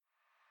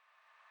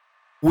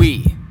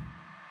We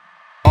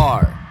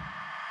are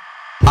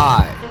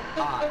I.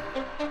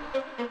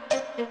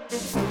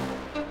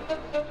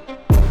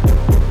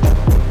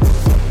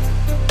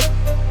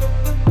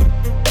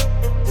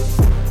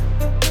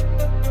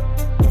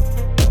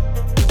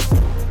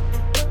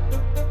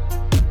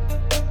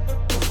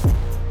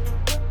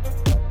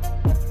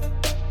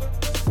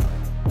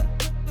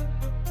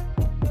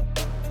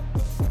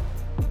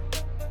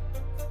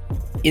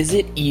 Is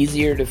it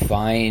easier to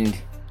find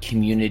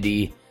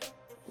community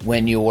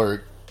when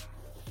you're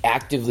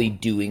actively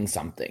doing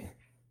something?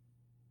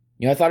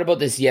 I thought about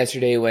this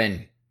yesterday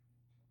when,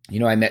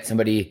 I met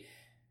somebody,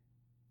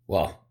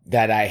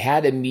 that I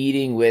had a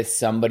meeting with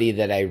somebody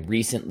that I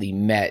recently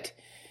met,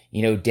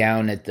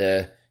 down at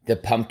the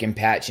pumpkin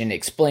patch, and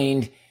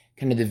explained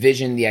kind of the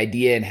vision, the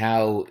idea, and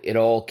how it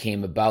all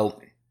came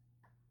about.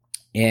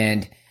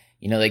 And,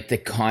 like the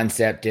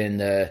concept and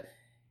the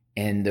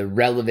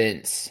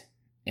relevance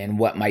and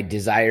what my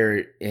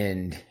desire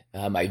and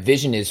my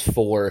vision is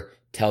for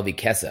Telvi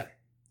Kessa.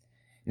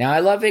 Now,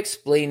 I love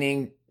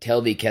explaining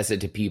Telvi Kessa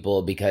to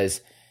people because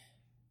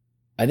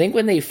I think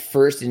when they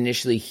first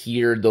initially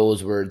hear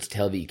those words,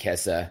 Telvi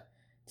Kessa,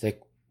 it's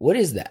like, what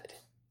is that?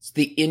 It's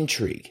the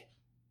intrigue.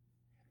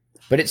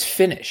 But it's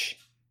Finnish.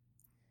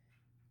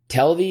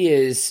 Telvi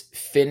is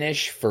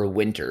Finnish for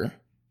winter,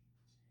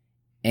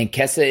 and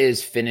Kessa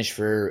is Finnish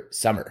for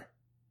summer.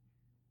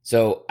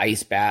 So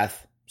ice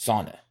bath,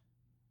 sauna,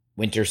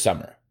 winter,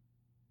 summer.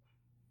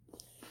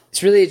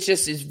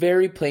 It's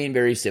very plain,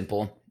 very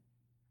simple.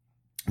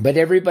 But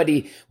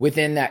everybody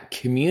within that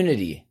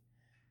community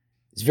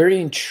is very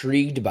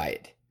intrigued by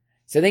it.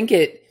 So I think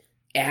it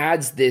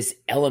adds this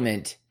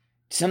element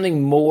to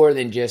something more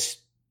than just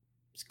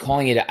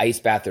calling it an ice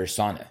bath or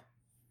sauna.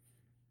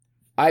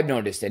 I've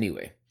noticed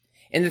anyway.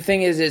 And the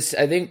thing is,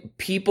 I think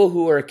people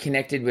who are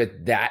connected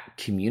with that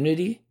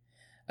community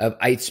of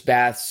ice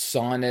baths,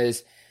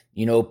 saunas,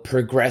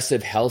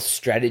 progressive health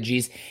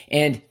strategies.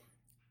 And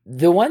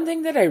the one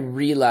thing that I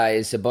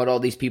realize about all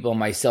these people and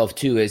myself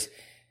too is,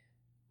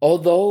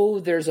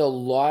 although there's a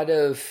lot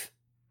of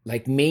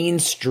like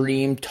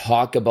mainstream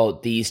talk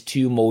about these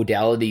two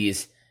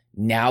modalities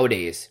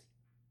nowadays,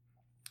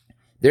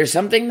 there's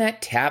something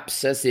that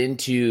taps us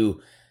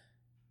into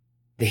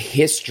the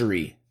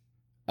history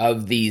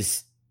of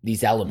these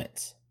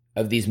elements,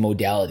 of these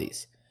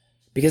modalities,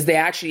 because they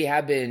actually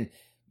have been,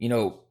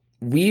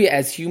 we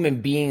as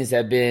human beings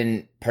have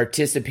been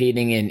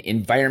participating in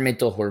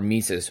environmental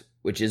hormesis,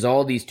 which is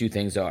all these two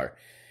things are,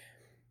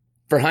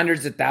 for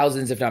hundreds of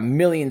thousands, if not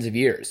millions of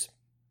years,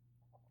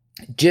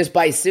 just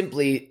by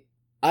simply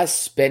us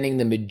spending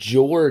the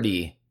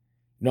majority,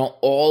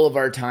 all of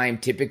our time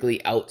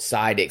typically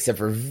outside, except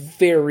for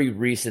very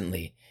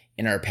recently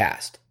in our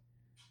past.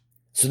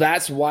 So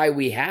that's why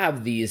we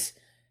have these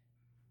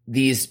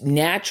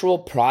natural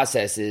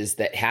processes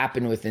that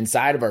happen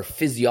inside of our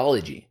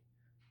physiology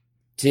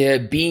to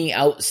being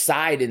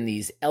outside in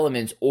these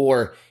elements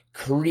or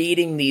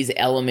creating these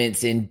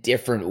elements in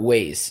different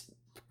ways,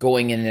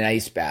 going in an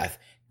ice bath,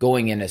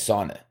 going in a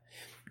sauna.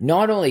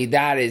 Not only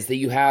that is that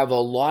you have a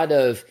lot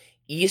of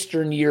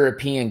Eastern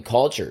European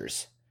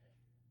cultures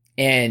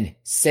and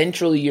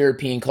Central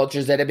European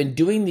cultures that have been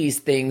doing these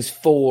things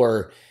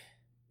for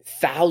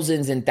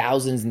thousands and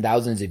thousands and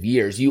thousands of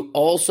years. You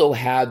also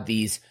have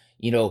these,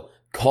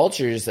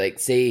 cultures like,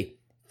 say,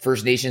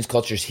 First Nations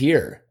cultures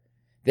here.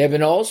 They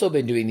have also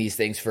been doing these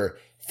things for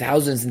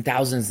thousands and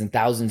thousands and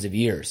thousands of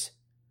years.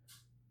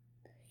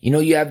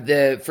 You have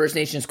the First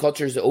Nations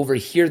cultures over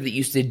here that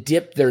used to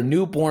dip their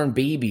newborn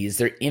babies,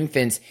 their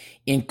infants,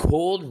 in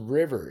cold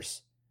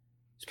rivers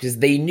because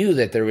they knew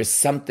that there was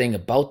something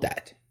about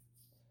that.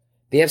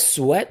 They have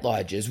sweat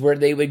lodges where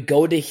they would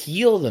go to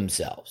heal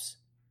themselves.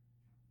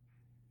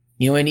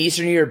 In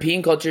Eastern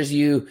European cultures,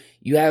 you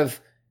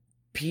have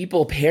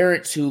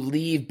parents who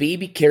leave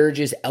baby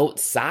carriages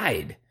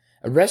outside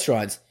of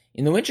restaurants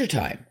in the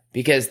wintertime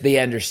because they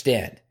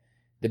understand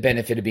the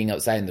benefit of being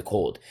outside in the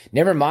cold.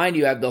 Never mind,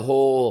 you have the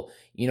whole,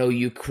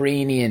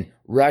 Ukrainian,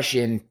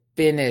 Russian,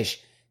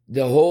 Finnish,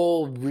 the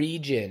whole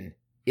region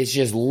is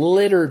just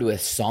littered with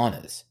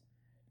saunas.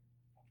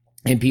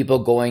 And people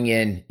going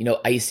in,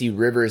 icy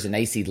rivers and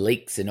icy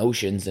lakes and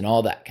oceans and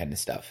all that kind of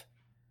stuff.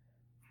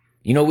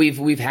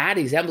 We've had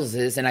examples of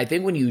this, and I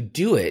think when you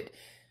do it,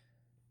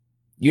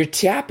 you're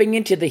tapping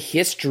into the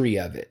history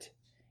of it.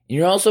 And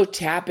you're also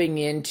tapping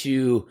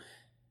into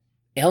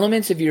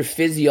elements of your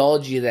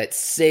physiology that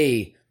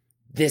say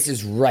this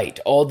is right.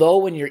 Although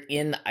when you're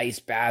in the ice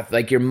bath,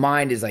 like your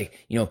mind is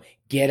like,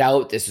 get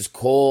out, this is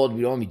cold,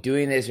 we don't want to be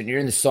doing this. When you're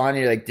in the sauna,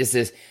 you're like, this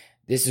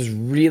is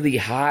really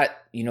hot,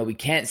 we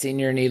can't stay in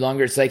here any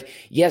longer. It's like,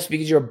 yes,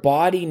 because your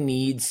body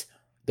needs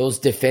those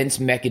defense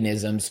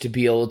mechanisms to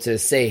be able to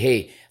say,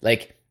 hey,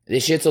 like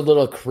this shit's a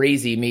little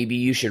crazy, maybe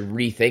you should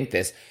rethink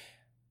this.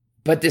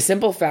 But the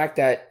simple fact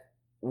that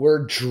we're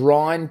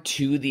drawn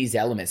to these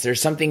elements.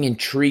 There's something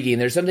intriguing.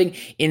 There's something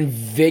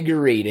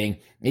invigorating.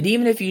 And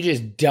even if you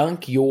just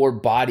dunk your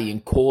body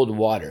in cold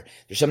water,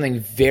 there's something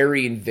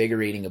very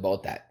invigorating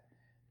about that.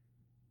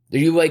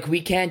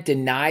 We can't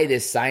deny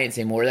this science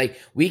anymore. Like,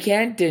 we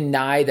can't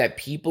deny that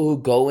people who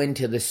go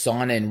into the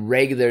sauna and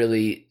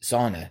regularly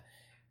sauna,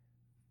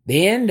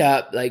 they end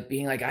up like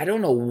being like, I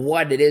don't know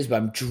what it is, but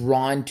I'm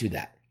drawn to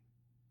that.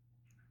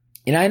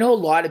 And I know a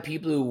lot of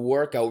people who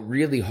work out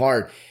really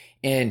hard.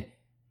 And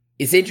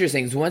it's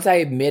interesting because once I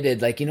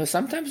admitted, like,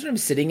 sometimes when I'm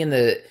sitting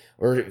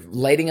or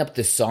lighting up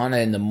the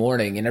sauna in the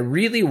morning and I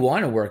really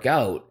want to work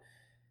out,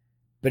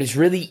 but it's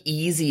really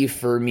easy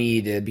for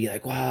me to be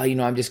like, well,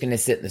 I'm just going to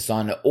sit in the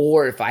sauna.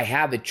 Or if I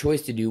have a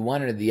choice to do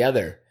one or the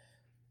other,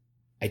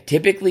 I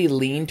typically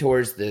lean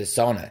towards the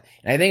sauna.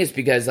 And I think it's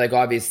because, like,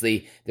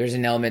 obviously there's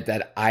an element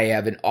that I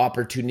have an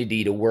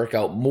opportunity to work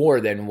out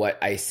more than what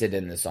I sit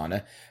in the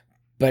sauna.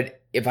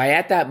 But if I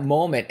at that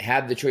moment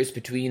have the choice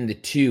between the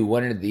two,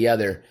 one or the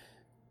other,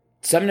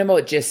 something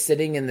about just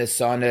sitting in the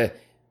sauna,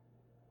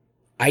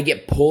 I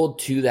get pulled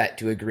to that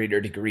to a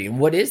greater degree. And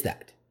what is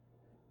that?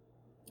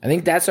 I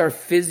think that's our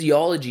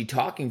physiology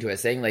talking to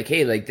us, saying like,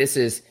 hey, like this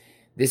is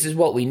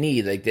what we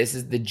need. Like, this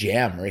is the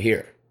jam right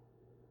here.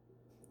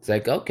 It's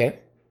like, okay.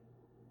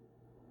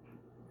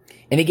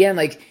 And again,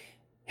 like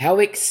how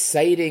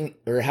excited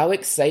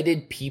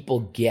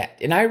people get.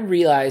 And I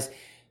realize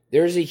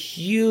there's a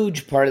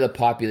huge part of the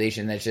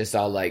population that's just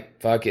all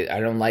like, fuck it, I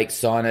don't like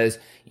saunas.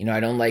 I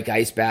don't like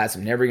ice baths.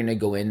 I'm never going to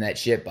go in that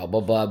shit, blah,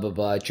 blah, blah, blah,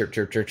 blah, chirp,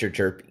 chirp, chirp, chirp,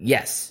 chirp.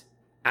 Yes,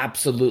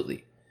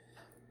 absolutely.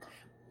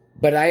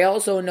 But I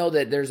also know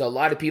that there's a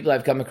lot of people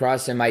I've come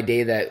across in my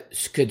day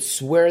that could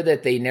swear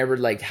that they never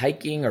liked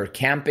hiking or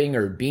camping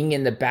or being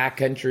in the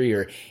backcountry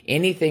or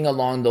anything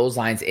along those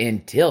lines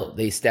until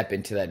they step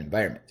into that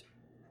environment.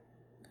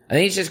 I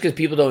think it's just because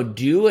people don't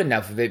do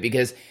enough of it,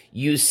 because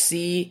you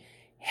see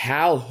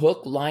how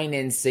hook, line,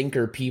 and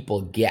sinker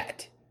people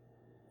get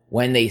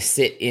when they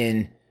sit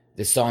in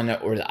the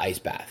sauna or the ice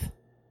bath.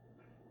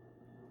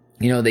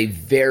 They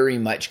very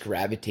much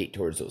gravitate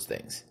towards those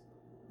things.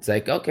 It's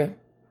like, okay.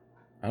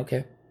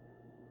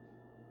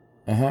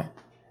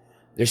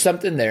 There's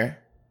something there,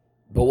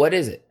 but what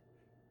is it?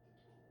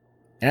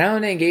 And I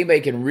don't think anybody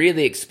can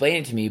really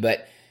explain it to me,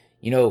 but,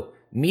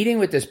 meeting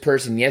with this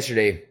person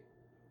yesterday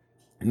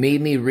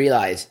made me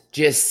realize,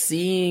 just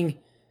seeing,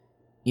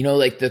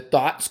 like the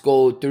thoughts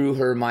go through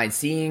her mind,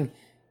 seeing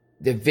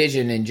the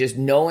vision and just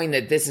knowing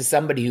that this is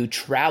somebody who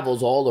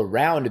travels all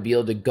around to be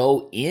able to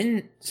go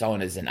in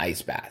saunas and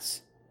ice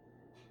baths.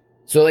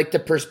 So like the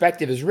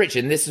perspective is rich.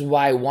 And this is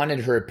why I wanted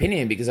her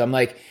opinion, because I'm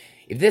like,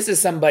 if this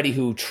is somebody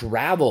who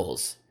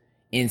travels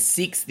and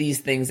seeks these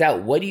things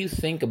out, what do you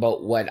think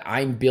about what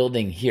I'm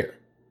building here?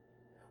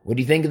 What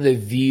do you think of the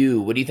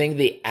view? What do you think of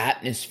the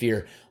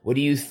atmosphere? What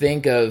do you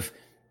think of,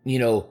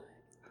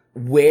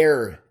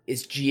 where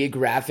it's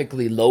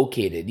geographically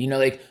located?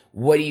 Like,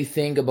 what do you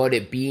think about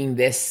it being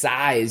this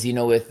size,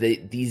 with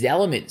these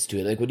elements to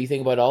it? Like, what do you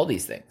think about all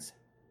these things?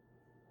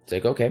 It's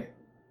like, okay.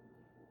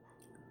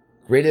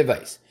 Great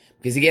advice.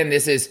 Because again,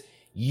 this is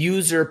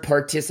user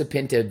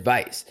participant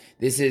advice.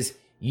 This is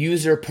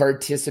user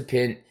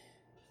participant,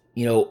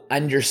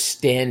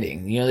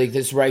 understanding. Like,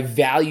 this is where I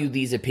value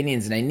these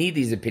opinions and I need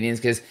these opinions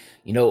because,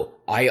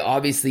 I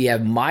obviously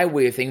have my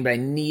way of thinking, but I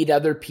need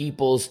other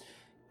people's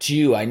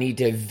too. I need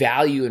to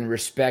value and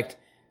respect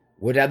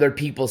what other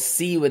people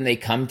see when they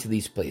come to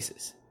these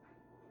places.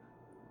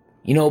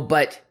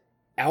 But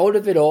out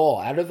of it all,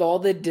 out of all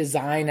the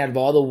design, out of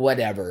all the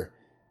whatever,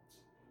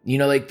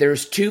 like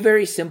there's two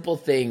very simple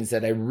things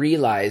that I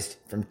realized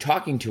from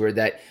talking to her,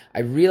 that I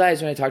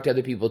realized when I talk to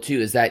other people too,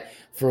 is that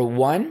for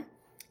one,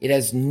 it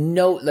has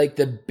like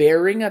the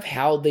bearing of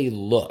how they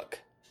look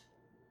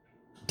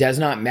does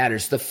not matter.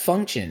 It's the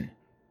function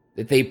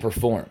that they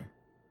perform.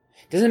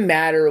 It doesn't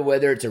matter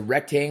whether it's a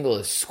rectangle,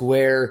 a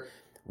square,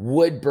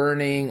 wood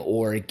burning,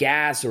 or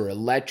gas or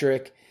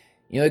electric.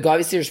 Like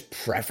obviously there's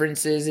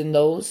preferences in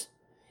those.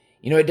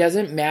 It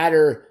doesn't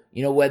matter,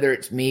 whether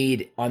it's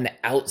made on the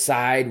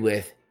outside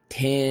with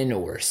tin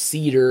or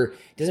cedar.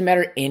 It doesn't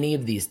matter any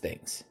of these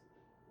things.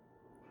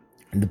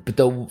 But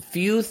the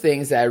few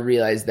things that I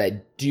realized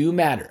that do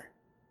matter,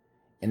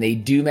 and they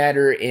do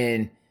matter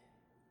in,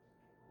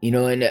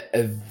 in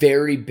a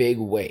very big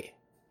way,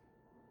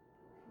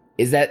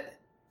 is that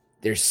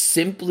they're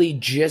simply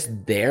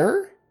just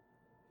there,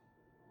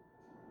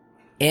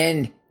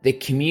 and the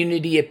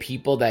community of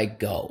people that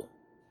go,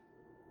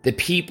 the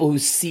people who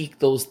seek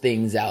those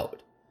things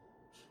out.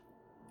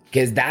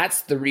 Because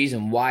that's the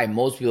reason why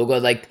most people go,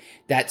 like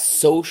that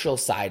social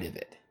side of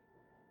it.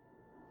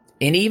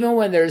 And even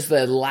when there's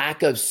the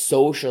lack of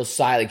social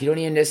side, like you don't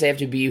even necessarily have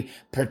to be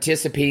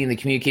participating in the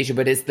communication,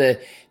 but it's the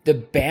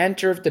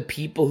banter of the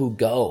people who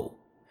go.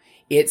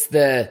 It's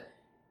the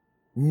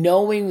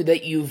knowing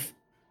that you've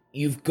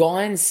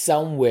gone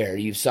somewhere,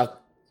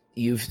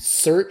 you've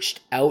searched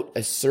out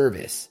a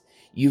service.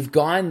 You've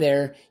gone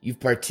there, you've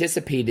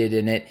participated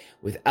in it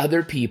with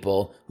other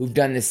people who've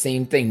done the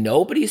same thing.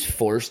 Nobody's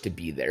forced to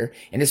be there.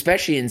 And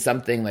especially in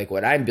something like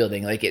what I'm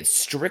building, like it's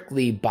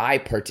strictly by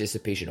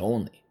participation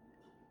only.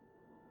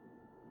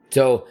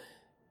 So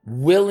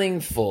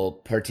willingful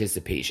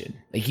participation,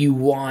 like you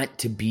want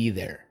to be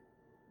there,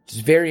 which is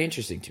very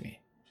interesting to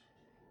me.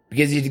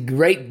 Because it's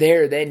right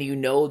there, then you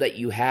know that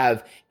you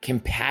have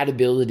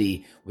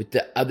compatibility with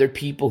the other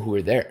people who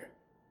are there.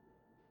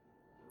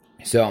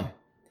 So,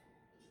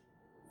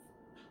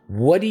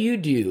 what do you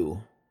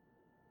do?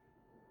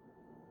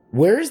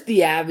 Where's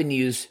the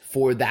avenues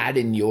for that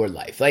in your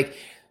life? Like,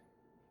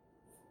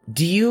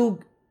 do you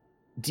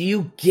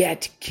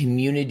get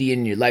community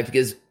in your life?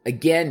 Because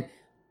again,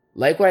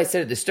 like what I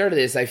said at the start of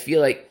this, I feel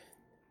like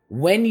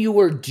when you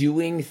are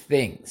doing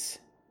things,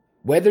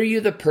 whether you're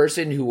the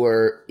person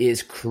who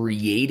is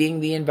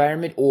creating the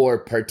environment or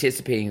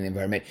participating in the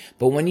environment,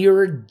 but when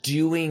you're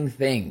doing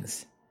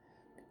things,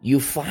 you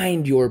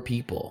find your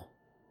people.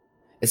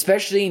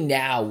 Especially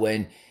now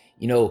when,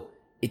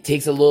 it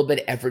takes a little bit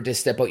of effort to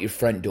step out your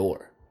front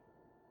door.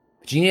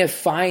 But you need to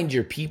find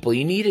your people.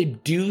 You need to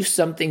do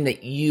something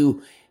that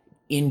you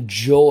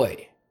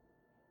enjoy.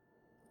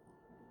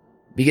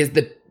 Because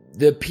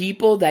the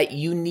people that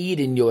you need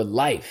in your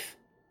life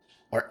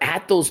are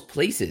at those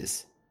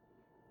places.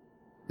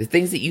 The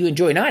things that you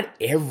enjoy. Not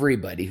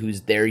everybody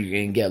who's there you're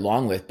going to get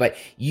along with, but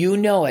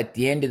at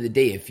the end of the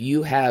day, if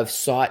you have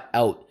sought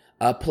out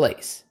a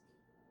place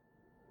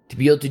to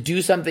be able to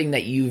do something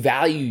that you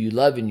value, you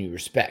love, and you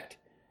respect,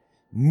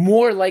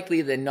 more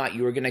likely than not,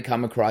 you are going to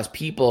come across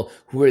people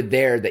who are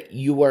there that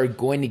you are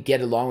going to get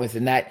along with,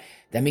 and that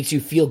makes you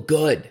feel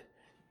good.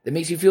 That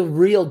makes you feel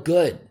real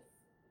good.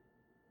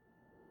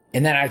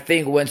 And then I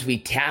think once we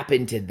tap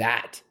into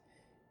that,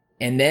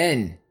 and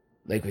then,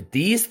 like with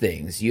these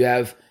things, you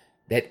have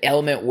that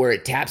element where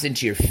it taps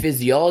into your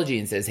physiology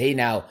and says, hey,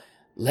 now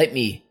let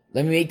me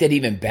make that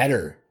even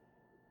better.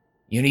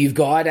 You've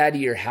got out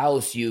of your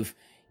house, you've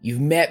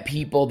met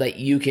people that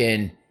you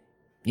can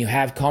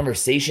have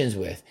conversations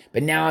with,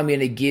 but now I'm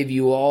going to give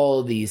you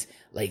all these,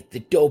 like the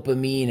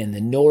dopamine and the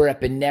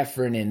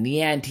norepinephrine and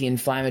the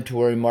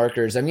anti-inflammatory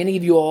markers. I'm going to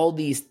give you all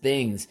these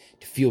things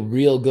to feel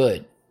real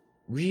good.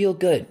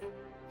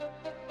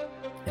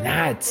 And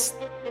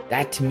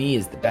that to me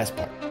is the best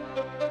part.